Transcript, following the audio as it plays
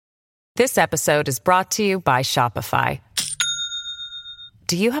This episode is brought to you by Shopify.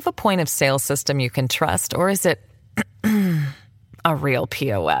 Do you have a point of sale system you can trust, or is it a real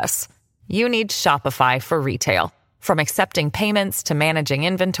POS? You need Shopify for retail. From accepting payments to managing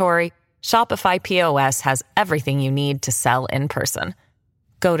inventory, Shopify POS has everything you need to sell in person.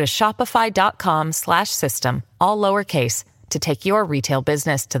 Go to shopify.com/system, all lowercase, to take your retail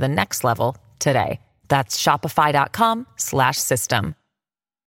business to the next level today. That's shopify.com/system.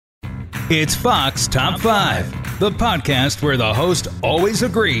 It's Fox Top 5, the podcast where the hosts always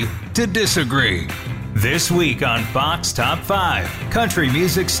agree to disagree. This week on Fox Top 5, country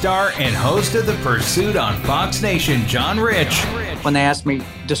music star and host of The Pursuit on Fox Nation, John Rich. When they ask me,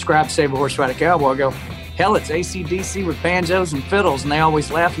 describe Save a Horse Ride a Cowboy, I go, hell, it's AC/DC with banjos and fiddles. And they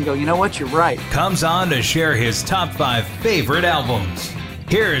always laugh and go, you know what, you're right. Comes on to share his top 5 favorite albums.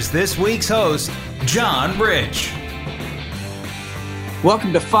 Here's this week's host, John Rich.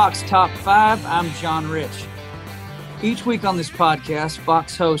 Welcome to Fox Top 5. I'm John Rich. Each week on this podcast,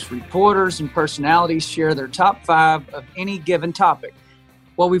 Fox hosts reporters and personalities share their top 5 of any given topic.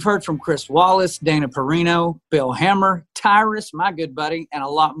 Well, we've heard from Chris Wallace, Dana Perino, Bill Hammer, Tyrus, my good buddy, and a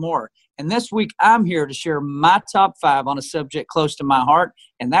lot more. And this week, I'm here to share my top 5 on a subject close to my heart,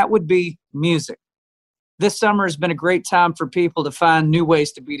 and that would be music. This summer has been a great time for people to find new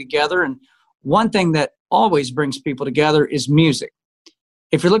ways to be together, and one thing that always brings people together is music.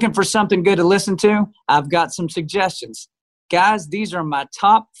 If you're looking for something good to listen to, I've got some suggestions. Guys, these are my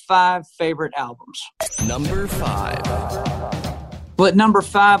top 5 favorite albums. Number 5. Well, at number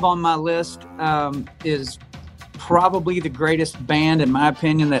 5 on my list is probably the greatest band, in my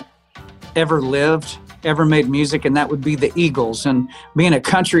opinion, that ever lived, ever made music, and that would be the Eagles. And being a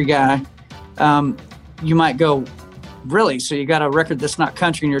country guy, you might go, really? So you got a record that's not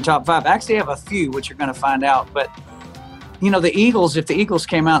country in your top 5? I actually have a few, which you're going to find out. But, you know, the Eagles, if the Eagles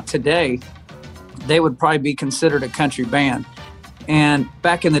came out today, they would probably be considered a country band. And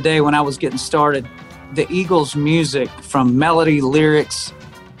back in the day when I was getting started, the Eagles' music, from melody, lyrics,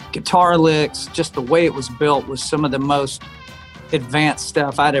 guitar licks, just the way it was built, was some of the most advanced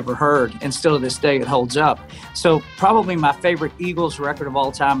stuff I'd ever heard. And still to this day, it holds up. So probably my favorite Eagles record of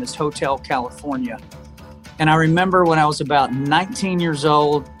all time is Hotel California. And I remember when I was about 19 years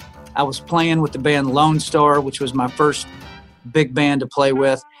old, I was playing with the band Lone Star, which was my first big band to play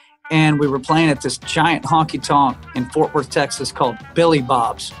with. And we were playing at this giant honky-tonk in Fort Worth, Texas called Billy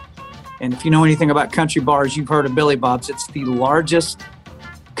Bob's. And if you know anything about country bars, you've heard of Billy Bob's. It's the largest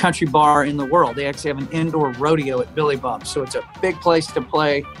country bar in the world. They actually have an indoor rodeo at Billy Bob's. So it's a big place to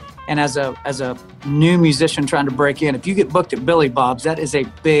play. And as a new musician trying to break in, if you get booked at Billy Bob's, that is a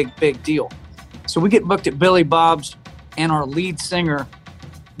big, big deal. So we get booked at Billy Bob's, and our lead singer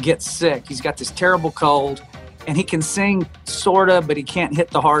gets sick. He's got this terrible cold, and he can sing sort of, but he can't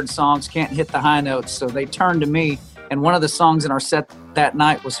hit the hard songs, can't hit the high notes. So they turned to me, and one of the songs in our set that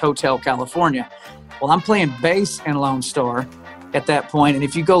night was Hotel California. Well, I'm playing bass in Lone Star at that point, and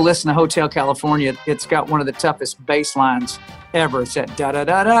if you go listen to Hotel California, it's got one of the toughest bass lines ever. It's that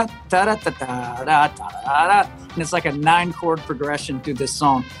da-da-da-da, da-da-da-da-da-da-da-da, and it's like a 9-chord progression through this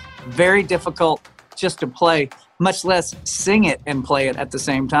song. Very difficult just to play, much less sing it and play it at the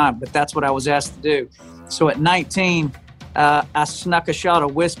same time, but that's what I was asked to do. So at 19, I snuck a shot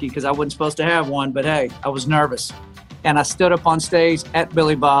of whiskey because I wasn't supposed to have one, but hey, I was nervous. And I stood up on stage at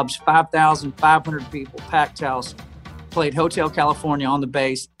Billy Bob's, 5,500 people, packed house, played Hotel California on the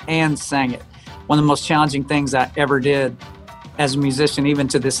bass and sang it. One of the most challenging things I ever did as a musician, even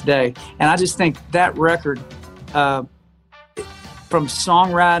to this day. And I just think that record, from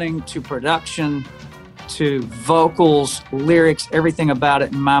songwriting to production to vocals, lyrics, everything about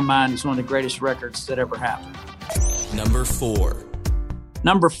it in my mind is one of the greatest records that ever happened. Number 4.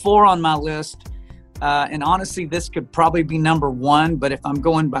 Number 4 on my list, and honestly, this could probably be number 1, but if I'm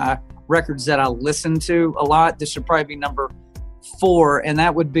going by records that I listen to a lot, this would probably be number 4, and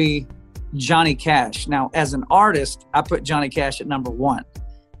that would be Johnny Cash. Now, as an artist, I put Johnny Cash at number 1.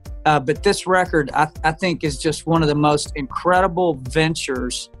 But this record, I think, is just one of the most incredible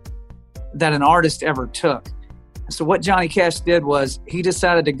ventures that an artist ever took. So what Johnny Cash did was he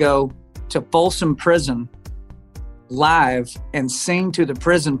decided to go to Folsom Prison live and sing to the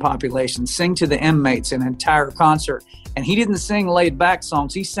prison population, sing to the inmates an entire concert. And he didn't sing laid back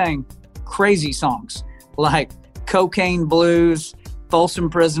songs. He sang crazy songs like Cocaine Blues, Folsom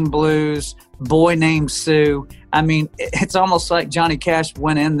Prison Blues, Boy Named Sue. I mean, it's almost like Johnny Cash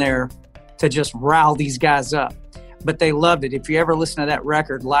went in there to just rile these guys up. But they loved it. If you ever listen to that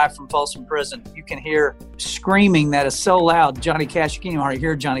record, Live from Folsom Prison, you can hear screaming that is so loud, Johnny Cash, you can't even hardly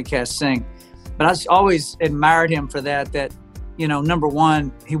hear Johnny Cash sing. But I always admired him for that, number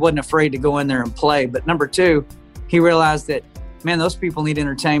one, he wasn't afraid to go in there and play. But number two, he realized that, man, those people need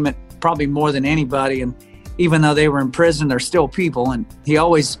entertainment probably more than anybody. And even though they were in prison, they're still people. And he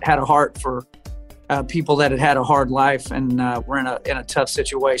always had a heart for people that had a hard life and were in a tough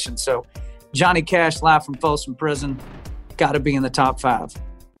situation. So Johnny Cash, live from Folsom Prison, got to be in the top 5.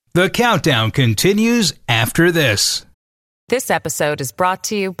 The countdown continues after this. This episode is brought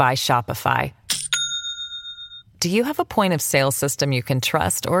to you by Shopify. Do you have a point of sale system you can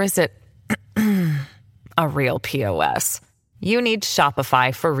trust, or is it a real POS? You need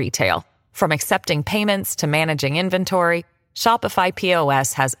Shopify for retail. From accepting payments to managing inventory, Shopify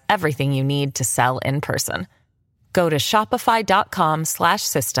POS has everything you need to sell in person. Go to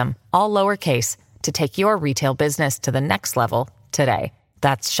shopify.com/system, all lowercase, to take your retail business to the next level today.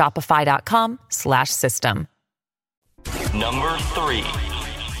 That's shopify.com/system. Number 3.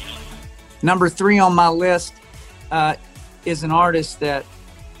 Number 3 on my list is an artist that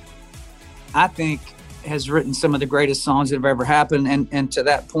I think has written some of the greatest songs that have ever happened. And to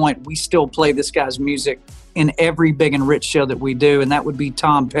that point, we still play this guy's music in every Big and Rich show that we do, and that would be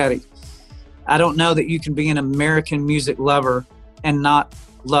Tom Petty. I don't know that you can be an American music lover and not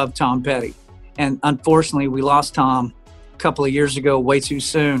love Tom Petty. And unfortunately, we lost Tom a couple of years ago, way too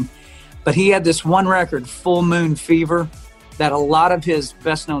soon. But he had this one record, Full Moon Fever, that a lot of his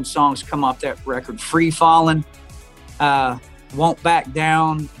best-known songs come off that record. Free Fallin', Won't Back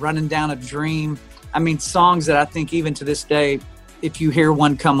Down, Running Down a Dream. I mean, songs that I think even to this day, if you hear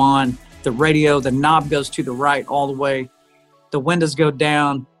one come on, the radio, the knob goes to the right all the way, the windows go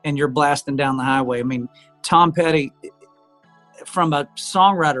down, and you're blasting down the highway. I mean, Tom Petty, from a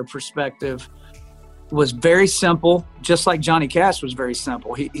songwriter perspective, was very simple, just like Johnny Cash was very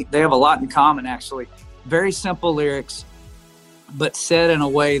simple. They have a lot in common, actually. Very simple lyrics, but said in a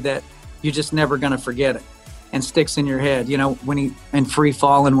way that you're just never going to forget it and sticks in your head. When he, in Free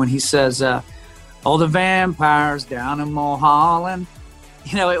Fallin', when he says, all the vampires down in Mulholland.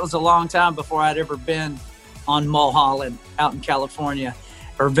 It was a long time before I'd ever been on Mulholland out in California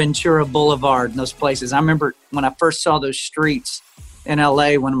or Ventura Boulevard and those places. I remember when I first saw those streets in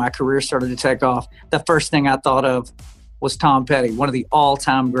LA when my career started to take off, the first thing I thought of was Tom Petty, one of the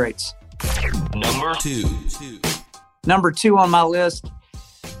all-time greats. Number 2. Number 2 on my list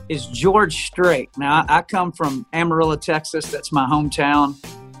is George Strait. Now, I come from Amarillo, Texas. That's my hometown.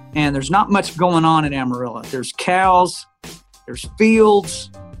 And there's not much going on in Amarillo. There's cows, there's fields,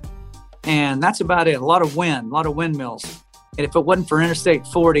 and that's about it. A lot of wind, a lot of windmills. And if it wasn't for Interstate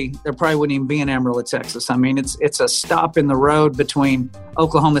 40, there probably wouldn't even be in Amarillo, Texas. I mean, it's a stop in the road between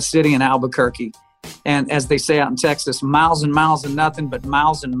Oklahoma City and Albuquerque. And as they say out in Texas, miles and miles of nothing, but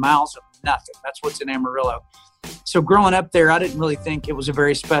miles and miles of nothing. That's what's in Amarillo. So growing up there, I didn't really think it was a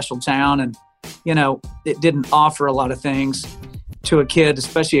very special town. And, it didn't offer a lot of things to a kid,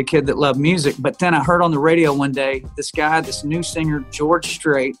 especially a kid that loved music. But then I heard on the radio one day, this new singer, George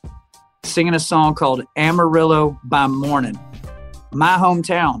Strait, singing a song called Amarillo by Morning. My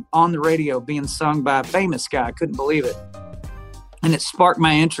hometown on the radio being sung by a famous guy. I couldn't believe it. And it sparked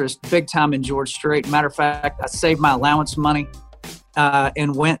my interest big time in George Strait. Matter of fact, I saved my allowance money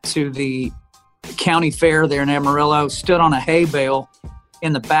and went to the county fair there in Amarillo, stood on a hay bale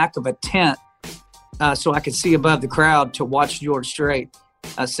in the back of a tent so I could see above the crowd to watch George Strait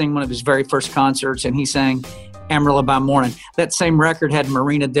sing one of his very first concerts, and he sang Amarillo by Morning. That same record had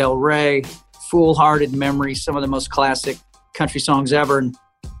Marina Del Rey, Foolhardy Memory, some of the most classic country songs ever. And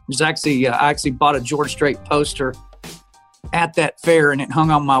there's actually, I actually bought a George Strait poster at that fair, and it hung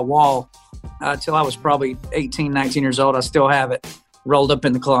on my wall till I was probably 18, 19 years old. I still have it rolled up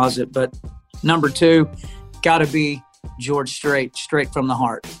in the closet. But number 2, got to be George Strait, straight from the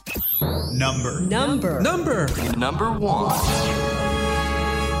heart. Number 1.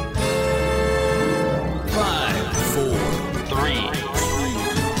 5, 4, 3.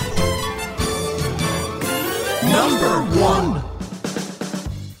 Number 1.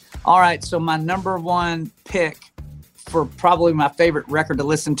 All right, so my number 1 pick for probably my favorite record to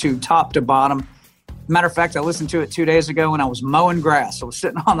listen to top to bottom. Matter of fact, I listened to it 2 days ago when I was mowing grass. I was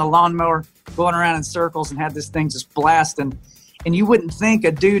sitting on the lawnmower, going around in circles, and had this thing just blasting. And you wouldn't think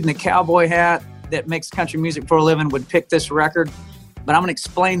a dude in a cowboy hat that makes country music for a living would pick this record. But I'm going to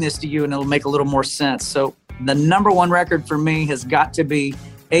explain this to you, and it'll make a little more sense. So the number 1 record for me has got to be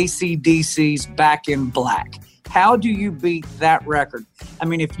AC/DC's Back in Black. How do you beat that record? I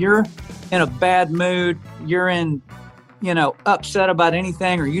mean, if you're in a bad mood, you're in, upset about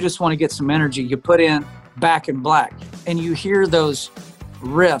anything, or you just want to get some energy, you put in Back in Black, and you hear those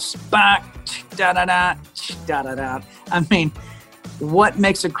riffs, back, da-da-da, da-da-da. I mean, what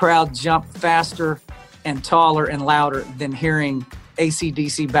makes a crowd jump faster and taller and louder than hearing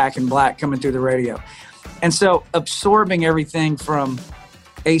AC/DC Back in Black coming through the radio. And so absorbing everything from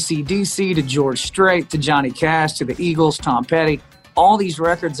AC/DC to George Strait to Johnny Cash to the Eagles, Tom Petty, all these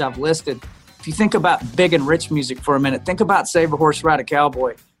records I've listed. If you think about big and rich music for a minute, think about Save a Horse, Ride a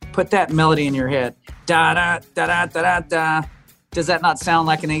Cowboy. Put that melody in your head. Da da da da da da da. Does that not sound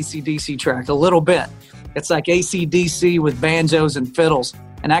like an AC/DC track? A little bit. It's like AC/DC with banjos and fiddles.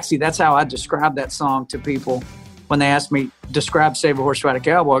 And actually, that's how I describe that song to people when they ask me, describe Save a Horse, Ride a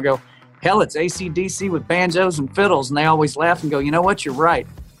Cowboy. I go, hell, it's AC/DC with banjos and fiddles. And they always laugh and go, you know what, you're right.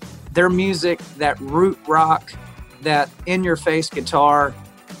 Their music, that root rock, that in-your-face guitar,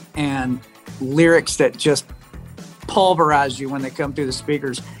 and lyrics that just pulverize you when they come through the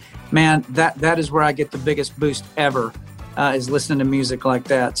speakers, man, that is where I get the biggest boost ever, is listening to music like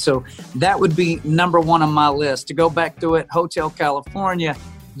that. So that would be number one on my list. To go back through it, Hotel California,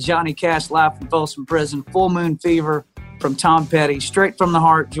 Johnny Cash live from Folsom Prison, Full Moon Fever from Tom Petty, Straight from the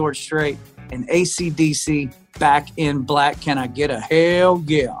Heart, George Strait, and AC/DC Back in Black. Can I get a hell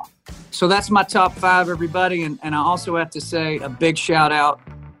yeah? So that's my top 5, everybody. And I also have to say a big shout out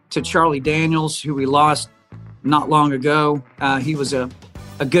to Charlie Daniels, who we lost not long ago. He was a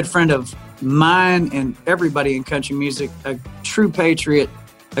good friend of mine and everybody in country music, a true patriot,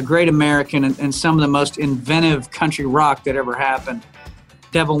 a great American, and some of the most inventive country rock that ever happened.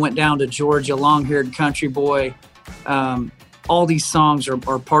 Devil Went Down to Georgia, Long-Haired Country Boy. All these songs are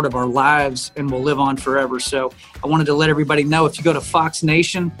part of our lives and will live on forever. So I wanted to let everybody know, if you go to Fox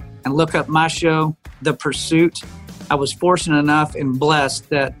Nation and look up my show, The Pursuit, I was fortunate enough and blessed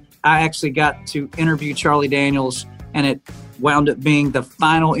that I actually got to interview Charlie Daniels, and it wound up being the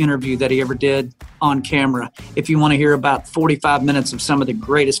final interview that he ever did on camera. If you want to hear about 45 minutes of some of the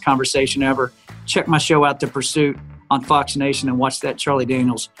greatest conversation ever, check my show out, The Pursuit, on Fox Nation, and watch that Charlie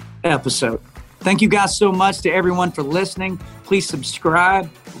Daniels episode. Thank you guys so much to everyone for listening. Please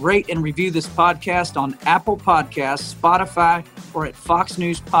subscribe, rate, and review this podcast on Apple Podcasts, Spotify, or at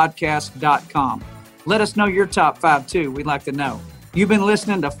foxnewspodcast.com. Let us know your top 5 too. We'd like to know. You've been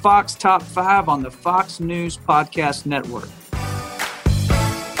listening to Fox Top 5 on the Fox News Podcast Network.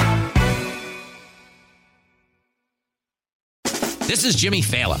 This is Jimmy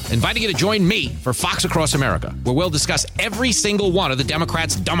Fallon, inviting you to join me for Fox Across America, where we'll discuss every single one of the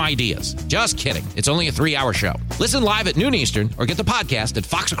Democrats' dumb ideas. Just kidding. It's only a 3-hour show. Listen live at noon Eastern or get the podcast at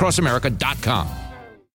foxacrossamerica.com.